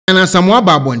Asamoah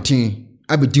babontin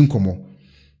abedin komo.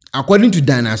 According to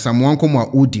Dan Asamoah komo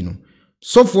a odi no.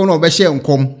 So for no obehye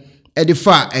nkom e de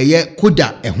fa eye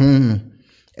KODA ehun no.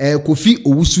 Kofi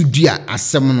owusudua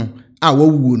asem no a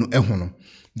wawuo no ehun no.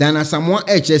 Dan Asamoah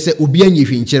eche se obi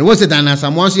anyehwe nkyere. Wo se Dan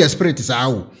Asamoah so your spirit sa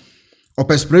awo.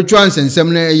 Ope spiritual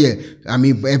nsensem na ye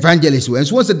evangelist we.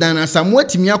 So wo se Dan Asamoah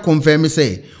timi a confirm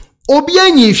say obi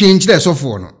anyehwe nkyere so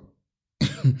for no.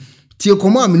 Tie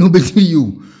komo am no beti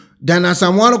you. Dan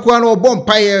Asamoah no kwa no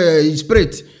bompa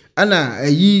spirit ana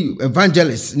yi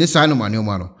evangelist ne sa no mane o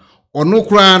ma no. Ono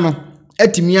kura no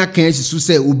etimi aka asisu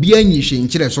se obi anyihwe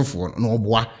nkyere sofo no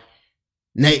oboa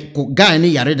na guy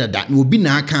ne yare dada na obi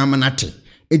na aka amanate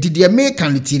enti de me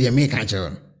kan ti de me kan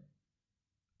kire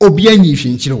obi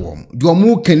anyihwe nkyere wo de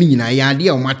omo kan nyina ya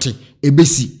de o mate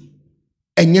ebesi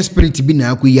enye spirit bi na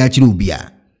akoyi akire obi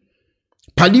a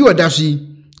pali odashi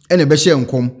ene be hye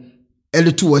nkom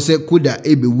eletu wo se KODA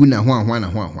ebewu na ho ahwan na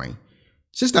ho ahwan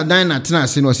sister Diana tena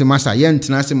ase no se masa ye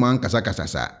ntena ase man kasa kasa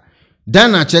sa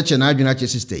Diana cheche na adwena che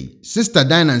sister yi. Sister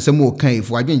Diana nsem o kan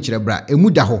ifu adwen kire bra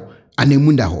emu da ho ana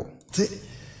emu da ho. Te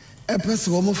epese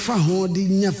wo mo fa ho di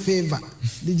nya favor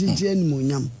di jije animu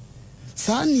nyam.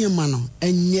 Sa niema no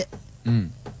enye.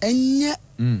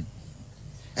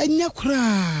 Enye kura.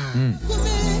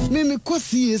 Me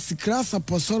kosi Secret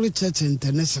Apostolic Church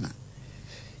International.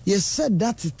 Yes said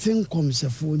that thing comes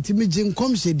for nti me jin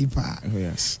come she di pa. Oh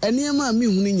yes. Eniema me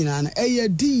hunu nyina na eye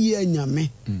di ye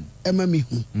nyame ema me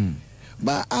hu.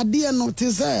 Ba ade no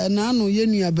te say na no ye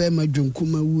nua ba ma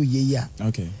dwonkuma wu ye ya.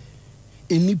 Okay.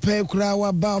 Enipa kura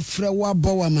wa ba fra wa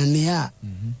bo wa mane a.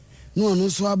 No no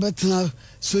so abetena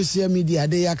social media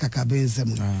de ya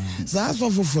kakabensem. Za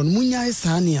so fofo no munya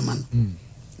isa na yema no.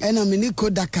 Ena me ni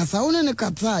KODA kasa wona ne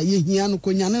kata ye hia no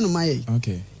konyane no maye.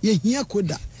 Okay. Ye hia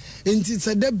KODA. Enti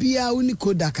sada bia uni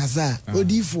KODA kasa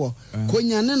odifo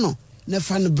konyane no ne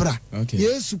fan bra.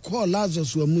 Yesu call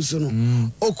Lazarus wa muso no.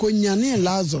 Okonyane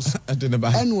Lazarus.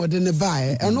 En wode ne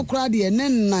bae. Eno kra de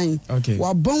enen nan.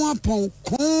 Wa bon apon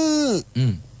kon.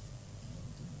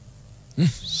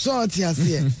 So ti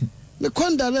ase. Me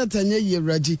kon direct anye ye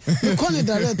raji. Me kon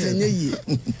direct anye ye.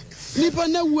 Nipa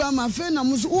na wu ama fe na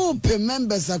muso o pe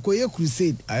members akoye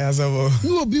crusade. Asamoah.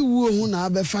 Ni obi wu hu na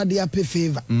abefa de ape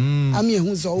favor. Ami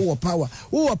ehun so wo power.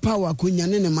 Wo power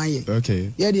konyane ne maye.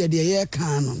 Okay. Ye de ye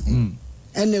kan no.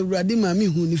 And Uradi Mami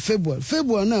hu ni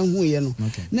February na hu ye no.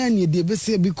 Na ni de be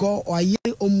say because oye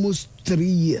almost 3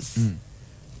 years.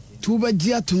 Tuba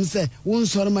jia tum say won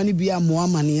soro mani bia mo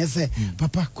amane say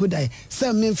papa KODA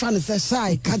say me fa ne say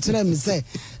shy ka kire me say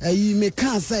yi me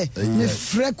kan say me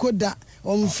frɛ KODA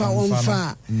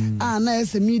onfa na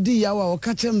ese mi di ya wa o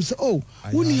ka kire me say oh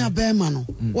woni abema no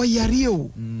o yare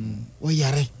o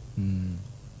yare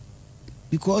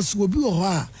because we be o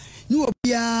ha ni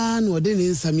obia na ode ne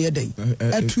nsam yeden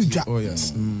atudwa oh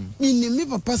yes ni me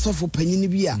papa sofo panyini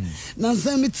bia na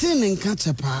nsam me tin ne nka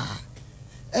chepa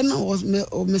ena was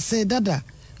me say dada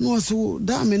no so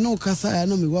da me no kasa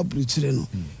na me wa bruchire no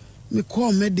me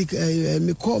call medical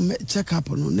me call check up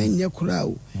no na nya kura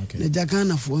o na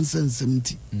jagana fo nsensem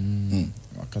ti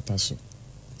akata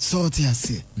so ti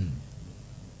ase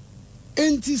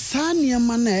enti sania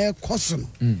mana e koso no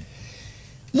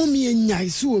Mummy and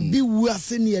Yais will be worse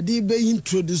than your day be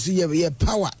introduced your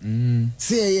power.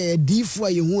 Say a deep for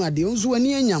you who are the ones when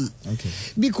yam.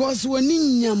 Because when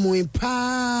in yam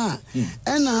pa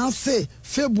and I'll say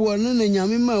February and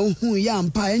Yamima who yam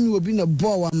pa and you will be a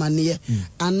bow mania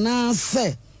and now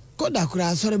say KODA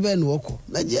cross or Ben Woko.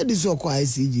 But yet is so quiet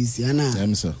CGC and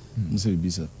I'm sir. Mr.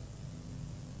 Bisa.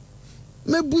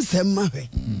 Me boost him my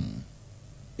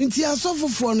Inti asofo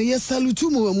fo no ye salute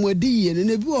mu amwadi ye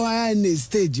ne bi o ha na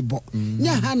stage bo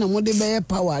nya ha na mo de be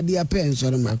power de apen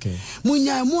so ma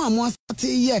munya mu amo asate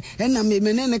ye na me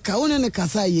ne ka woni ne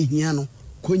kasa ye hia no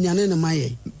konyane ne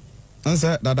maye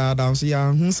ansa dada so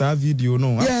ya hu sa video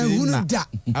no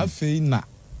afei na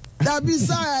da bi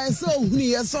sa so hu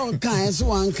ye so kan so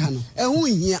wanka no e hu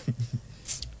hia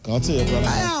ka te ye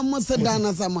bra aya mo se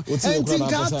dana sama enti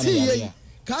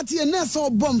ka te ye na so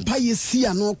bompa ye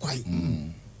sia no kwan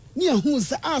ni ehun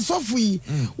se asofu yi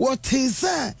wo te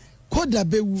se KODA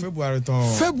bewu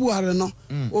February no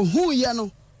ohun ye no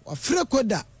wa frɛ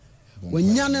KODA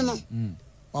wanyane no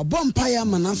wa bompa ya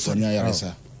manaso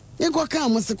yeko kan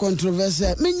mo se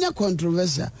controversial menya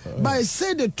controversial but I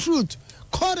say the truth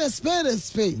call a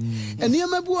spade and ye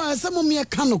mabu asamo me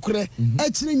ka no kure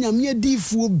akire nyame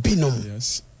difuo binom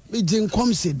be jin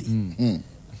komsedi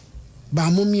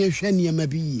ba mo me hwɛ ne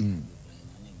mabi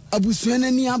abusuana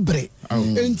ni abre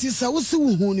enti sa wo se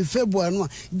wo hu ni February no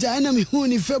ja na me hu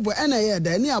ni February na ye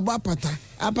da ni abo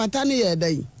apata ne ye da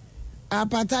yi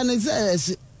apata ne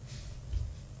se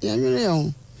Yanwene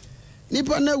ho.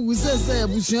 Nipa na wuse say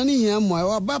abusuani hia mo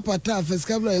wa ba pata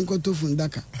fiskabla enkoto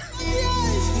fundaka.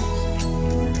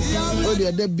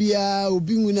 Odi da bia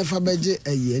obi nwu na fa beje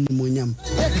ayi animonyam.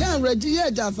 E kan reji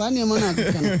ye jasa ne mo na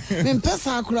kan. Me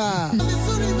mpesa akura.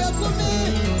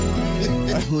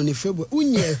 Honi febo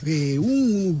unye he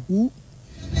unhu.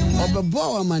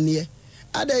 Obebo amane.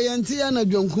 Ada yanti ya na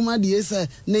dwonkuma de esa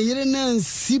ne yire na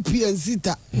CPN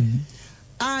sita.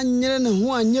 Anyere ne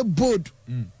ho anye board.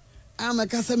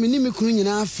 Amakasa me ni me kunu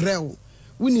nyina afrew.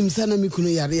 Wunim sana me kunu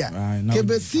yare a.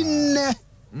 Kebesinne.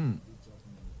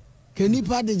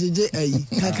 Kenipa de jeje ayi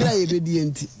kakra ye bedi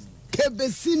enti.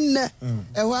 Kebesinne.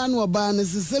 Eho anu oba ne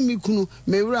sese me kunu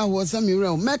me wura ho sa me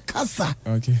wura me kasa.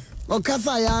 Okay.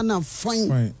 Okasa ya na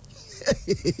fine.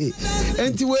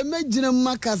 Enti we megina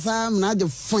makasa na je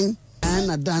fine.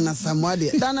 Na Dana Asamoah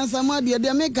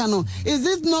de make no. Is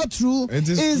it not true?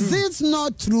 Is it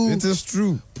not true? It is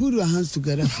true. Put your hands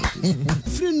together.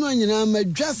 Free no nyina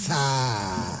madwasa.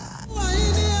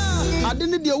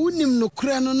 Adene de wonim no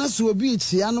kura no na so obi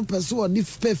chia no pese odi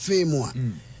fefe mu a.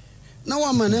 Na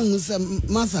wa ma na hu se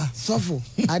masa sofo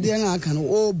ade an aka no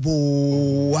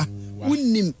obowa.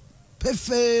 Wonim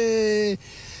pefe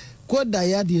KODA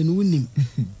ya de no wonim.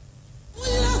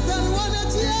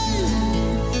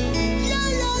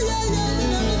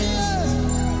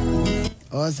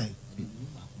 Ose.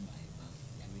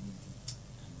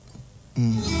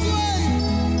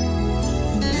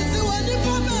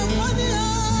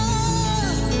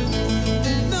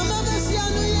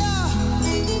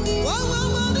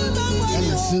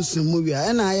 Sunsumu bia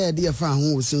ena aye de fa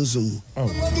ho sunsumu.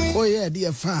 Oh yeah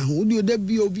de fa ho de da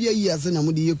bi obi ayi ase na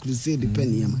mo de ye crusade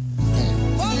paniama.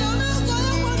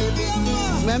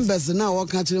 Members na wo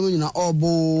ka kire mo nyina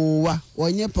obowa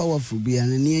wonye powerful bia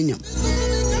na ne anyam.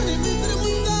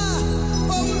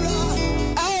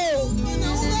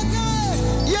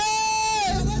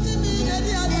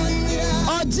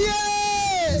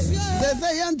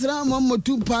 Yantra mamma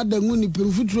tu pada nguni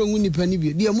perfutro nguni pani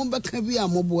bi de mo baka bi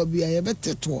amobo bi ya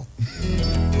beteto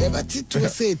e beteto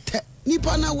say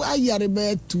nipa na wa yare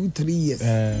be 2-3 years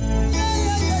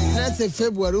let's say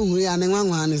February hu ya ne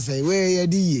nwanwa ne say we ya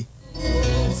di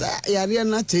sa yare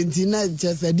na 29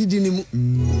 just didi ni mu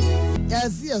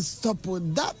yes stop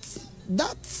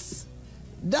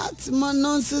that man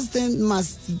nonsense thing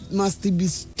must be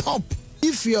stopped.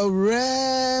 If you're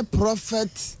rare prophet,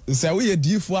 say we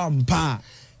edifo ampa.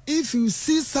 If you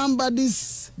see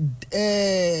somebody's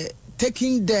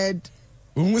taking dead,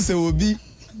 you need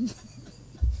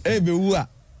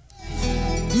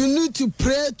to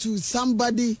pray to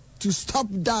somebody to stop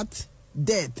that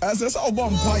death.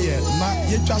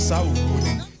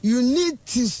 You need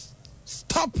to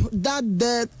stop that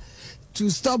death to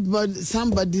stop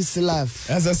somebody's life.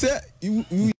 As I said,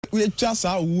 and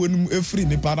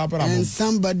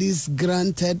somebody's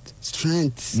granted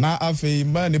strength. Na afi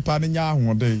man nipa ne nya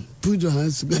ahode. Put your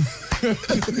hands together.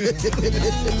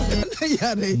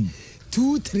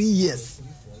 2-3 years.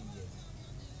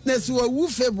 Nesu wu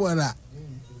February.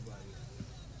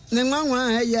 Ne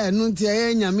nwanwa ya no ntia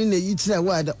ya nyame na yi kire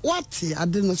wada. What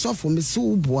ade no so for me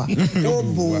so boa.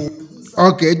 Obo.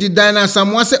 Okay, di Dana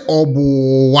Asamoah se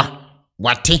obowa.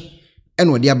 Wate.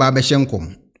 Eno de aba be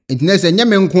hyenkom. Intinese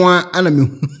nyame nko ana me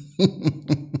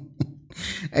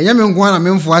enyame nko ana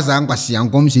me mfo asa nkwase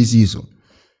ankom sisi so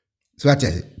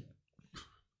ate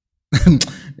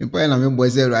mpa na me boy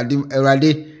say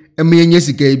erade emenye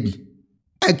sika bi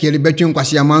akere betwe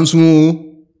nkwase amanso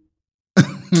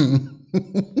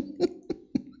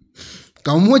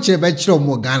ka mo che be kire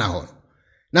mo Ghana ho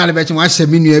na le be che wa hye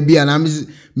menua bi ana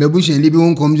mebuhyen libi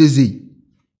wonkom zezi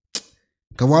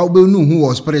ka wa obe nu hu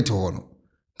wo spirit ho no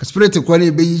spirit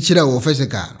kwani be yi kire wo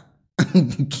physical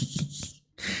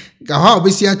ka ha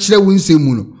obesi a kire wo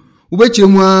nsemu no wo be kire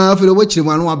mu afere wo kire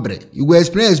mu anu abre you go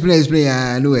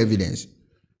explain no evidence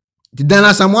the Dana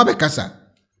Asamoah be kasa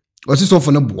o si so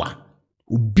fo no boa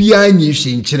obi anyi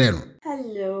hwe nkire no.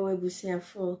 Hello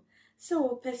ebusiafo so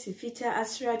wo pesifita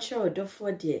asracha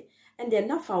odofo de and the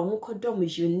nafa ho kodom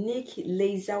unique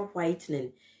laser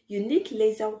whitening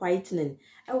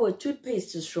our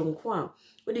toothpaste stronko a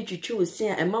wodi twitwi wo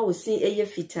sin a ema wo sin eye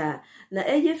fita na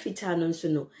eye fita no nso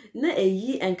no na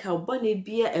eyi enka bone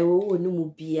bia ewo wo no mu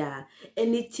bia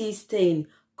any tea stain,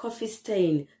 coffee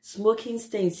stain, smoking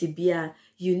stain bia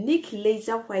unique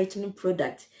laser whitening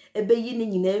product ebeyi ni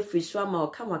nyina free so ama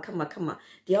kama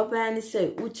de obaya ni say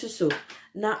wutu so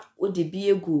na wodi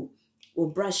bia egu wo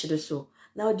brush do so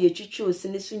na wodi twitwi wo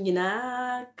sin so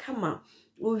nyina kama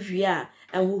Uvia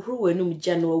and who wenum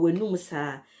Jano wenum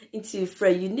sa into for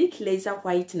unique laser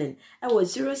whitening. I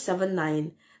was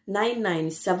 079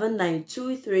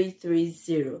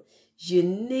 99792330.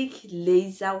 Unique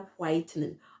laser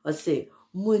whitening. Or say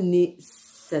Muni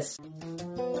ses.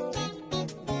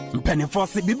 Pennyfo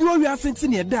se bibiro wi asenti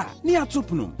ne da ne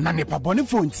atopnum na ne pabone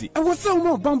fonti e wo se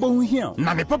wo bambo hu hia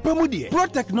na ne papa mu de Pro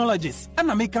Technologies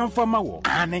ana me kan fama wo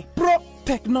ane Pro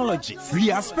Technologies.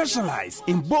 We are specialized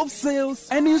in both sales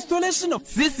and installation of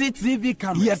CCTV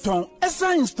cameras. Yeton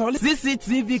esa install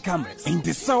CCTV cameras in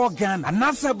the South Ghana and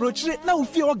NASA brochure na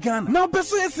ufi Ghana. Now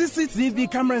person CCTV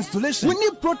camera installation. We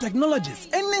need Pro Technologies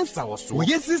and in South. We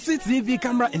get CCTV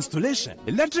camera installation,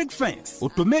 electric fence,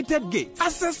 automated gate,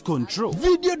 access control,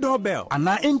 video doorbell, and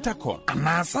intercom,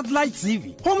 and satellite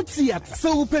TV, home theater.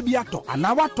 So upe biato, and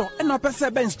wato, and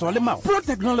person be install them out. Pro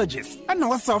Technologies and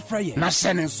our software. Na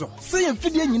shenenso. Say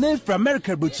fidye nyina fra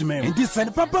America brochime ndi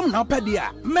send papam na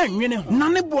opedia man nwene ho na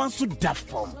ne bo anso da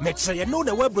form make sure you know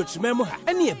the web brochime mu ha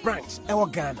ene e branch e wo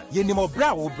Ghana ye ni mo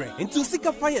bra wo bre nti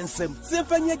sika fa yensem se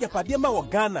fa nya japade ma wo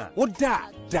Ghana wo da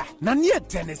na ne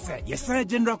tenese yes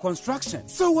general construction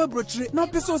so web brochire na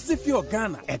peso si fi o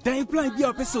Ghana e dan plan bi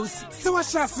o peso si se wa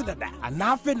sha se dada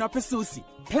ana afi na peso si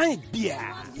plan bia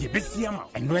ye besi ama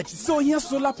eno echi so here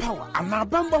solar power ana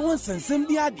bamba ho sensem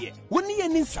bi ade woni ye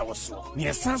ni nsawoso ne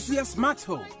esanso ye smart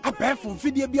home abefo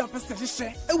fidie bi apese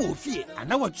hye e wo fie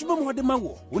ana watwuma mo de ma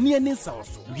wo woni ye ni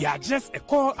nsawoso we are just a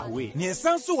call away ne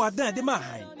esanso wadan de ma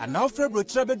han ana ofre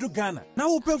brochire bedu Ghana na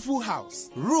wo pe full house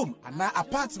room ana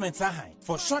apartment ahan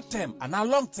for short term ana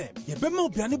long term ye be ma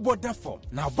obiane border form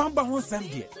na bamba ho nsem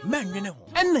de manwene ho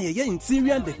enna ye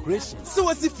interior decoration so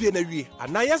wasi fie na wie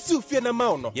ana yasi fie na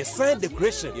ma no yes sign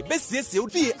decoration ye besiesie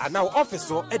odie ana office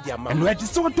so e dia ma no edi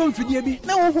so tom fidie bi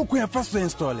na wo hokwa fa so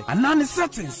install ana ne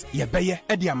settings ye beye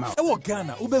e dia ma e wo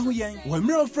Ghana wo behu yen wo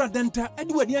mre ofra denta e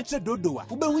di wani ache dodowa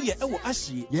wo behu ye e wo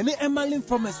ahie ye ne Emerlin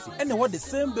Pharmacy and what the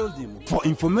same building. For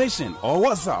information or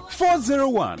WhatsApp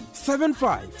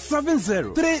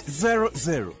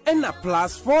 401-7570-300 and a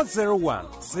plus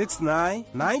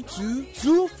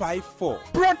 401-6992-254.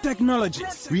 Pro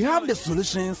Technologies. We have the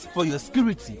solutions for your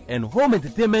security and home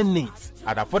entertainment needs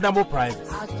at affordable prices.